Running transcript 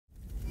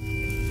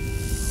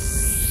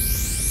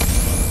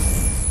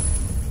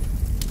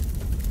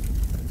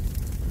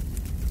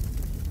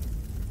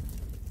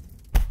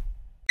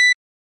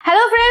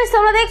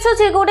তোমরা দেখছো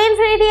চিরকুট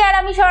ইনফিনিটি আর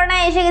আমি স্বর্ণা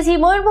এসে গেছি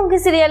ময়ূরপঙ্খী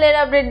সিরিয়ালের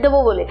আপডেট দেবো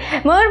বলে।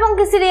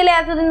 ময়ূরপঙ্খী সিরিয়ালে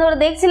এতদিন ধরে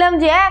দেখছিলাম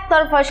যে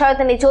একতরফা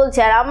শয়তানি চলছে,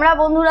 আর আমরা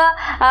বন্ধুরা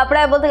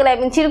প্রায় বলতে গেলে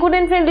চিরকুট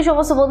ইনফিনিটি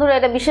সমস্ত বন্ধুরা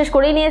এটা বিশ্বাস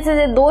করেই নিয়েছে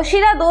যে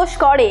দোষীরা দোষ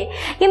করে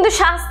কিন্তু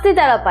শাস্তি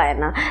তারা পায়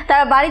না,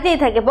 তারা বাড়িতেই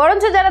থাকে,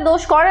 বরঞ্চ যারা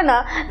দোষ করে না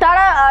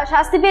তারা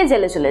শাস্তি পেয়ে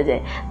জেলে চলে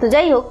যায়। তো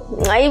যাই হোক,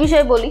 এই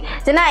বিষয়ে বলি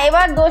যে না,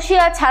 এবার দোষী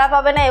আর ছাড়া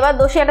পাবে না, এবার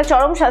দোষী একটা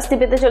চরম শাস্তি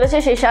পেতে চলেছে।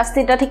 সেই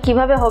শাস্তিটা ঠিক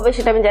কিভাবে হবে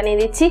সেটা আমি জানিয়ে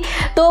দিচ্ছি।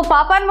 তো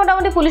পাপান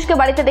মোটামুটি পুলিশকে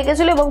বাড়িতে ডেকেছিল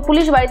এবং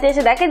পুলিশ বাড়িতে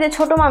এসে দেখে যে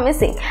ছোট মা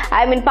মিসিং,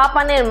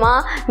 পাপানের মা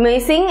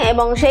মিসিং,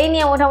 এবং সেই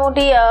নিয়ে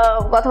মোটামুটি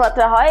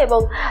কথাবার্তা হয়। এবং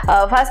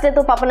ফার্স্টে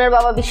তো পাপানের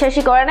বাবা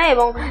বিশ্বাসই করে না,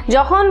 এবং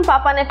যখন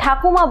পাপানের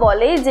ঠাকুমা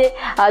বলে যে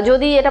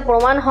যদি এটা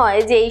প্রমাণ হয়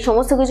যে এই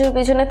সমস্ত কিছুর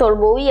পিছনে তোর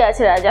বউই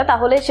আছে রাজা,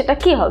 তাহলে সেটা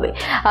কি হবে,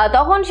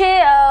 তখন সে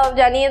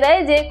জানিয়ে দেয়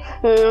যে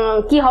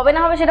কি হবে না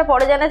হবে সেটা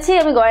পরে জানাচ্ছি,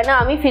 আমি গয়না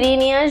আমি ফিরিয়ে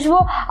নিয়ে আসবো,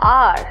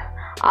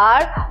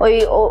 আর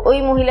ওই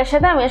মহিলার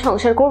সাথে আমি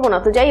সংসার করবো না।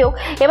 তো যাই হোক,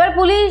 এবার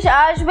পুলিশ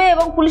আসবে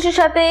এবং পুলিশের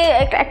সাথে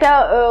একটা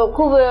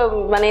খুব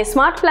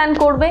স্মার্ট প্ল্যান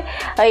করবে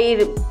এই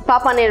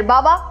পাপানের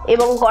বাবা,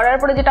 এবং করার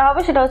পরে যেটা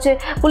হবে সেটা হচ্ছে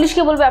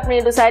পুলিশকে বলবে আপনি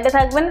একটু সাইডে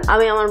থাকবেন,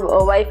 আমি আমার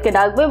ওয়াইফকে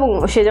ডাকবো, এবং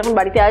সে যখন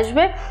বাড়িতে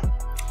আসবে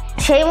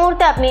সেই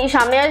মুহূর্তে আপনি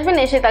সামনে আসবেন,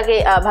 এসে তাকে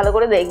ভালো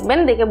করে দেখবেন,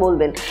 দেখে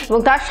বলবেন, এবং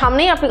তার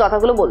সামনেই আপনি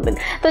কথাগুলো বলবেন।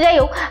 তো যাই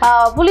হোক,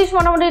 পুলিশ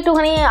মোটামুটি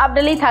একটুখানি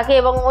আপডেটেই থাকে,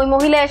 এবং ওই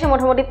মহিলা এসে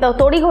মোটামুটি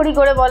তড়িঘড়ি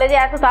করে বলে যে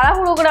এত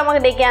তাড়াহুড়ো করে আমাকে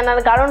ডেকে আনার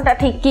কারণটা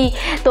ঠিক কি।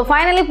 তো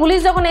ফাইনালি পুলিশ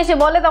যখন এসে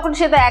বলে তখন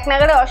সে তো এক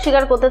নাগারে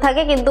অস্বীকার করতে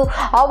থাকে, কিন্তু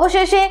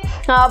অবশেষে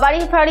বাড়ি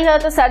ফাড়ি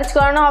হয়তো সার্চ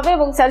করানো হবে,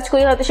 এবং সার্চ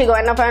করে হয়তো সেই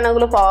গয়না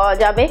ফয়নাগুলো পাওয়া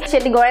যাবে।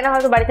 সেটি গয়না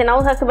হয়তো বাড়িতে নাও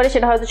থাকতে পারে,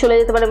 সেটা হয়তো চলে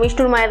যেতে পারে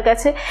মিষ্টুর মায়ের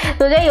কাছে।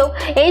 তো যাই হোক,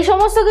 এই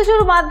সমস্ত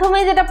কিছুর মাধ্যমে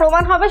যেটা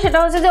প্রমাণ হবে সেটা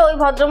হচ্ছে যে ওই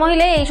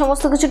ভদ্রমহিলা এই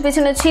সমস্ত কিছুর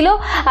পিছনে ছিল,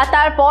 আর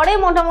তারপরে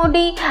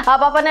মোটামুটি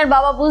পাপানের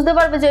বাবা বুঝতে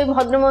পারবে যে ওই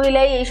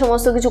ভদ্রমহিলাই এই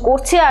সমস্ত কিছু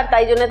করছে, আর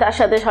তাই জন্য তার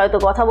সাথে হয়তো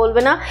কথা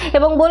বলবে না,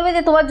 এবং বলবে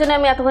যে তোমার জন্য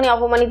আমি এতখানি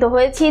অপমানিত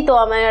হয়েছি, তো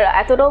আমার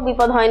এতটাও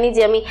বিপদ হয়নি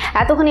যে আমি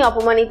এতখানি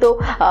অপমানিত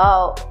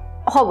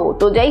হব।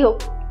 তো যাই হোক,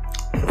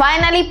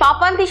 ফাইনালি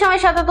পাপান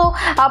তিশামের সাথে তো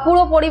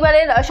পুরো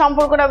পরিবারের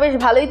সম্পর্কটা বেশ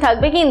ভালোই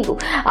থাকবে, কিন্তু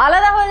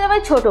আলাদা হয়ে যাবে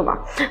ছোট মা।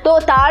 তো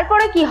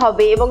তারপরে কি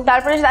হবে এবং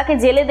তারপরে তাকে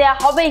জেলে দেওয়া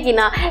হবে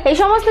কিনা, এই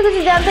সমস্ত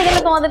কিছু জানতে গেলে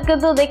তোমাদেরকে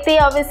তো দেখতেই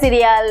হবে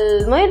সিরিয়াল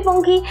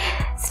ময়ূরপঙ্খী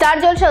স্টার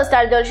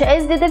জলসা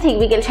এইচডিতে ঠিক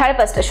বিকেল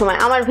 5:30টার সময়।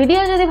 আমার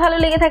ভিডিও যদি ভালো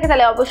লেগে থাকে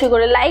তাহলে অবশ্যই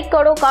করে লাইক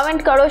করো,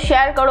 কমেন্ট করো,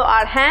 শেয়ার করো,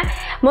 আর হ্যাঁ,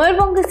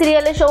 ময়ূরপঙ্খী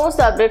সিরিয়ালের সমস্ত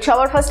আপডেট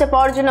সবার ফার্স্টে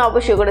পাওয়ার জন্য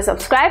অবশ্যই করে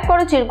সাবস্ক্রাইব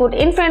করো চিরকুট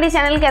ইনফিনিটি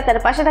চ্যানেলকে, আর তার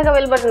পাশে থাকা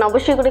বেল বাটন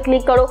অবশ্যই করে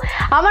ক্লিক করো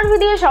আমার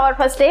ভিডিও সবার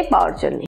ফার্স্টে পাওয়ার জন্য।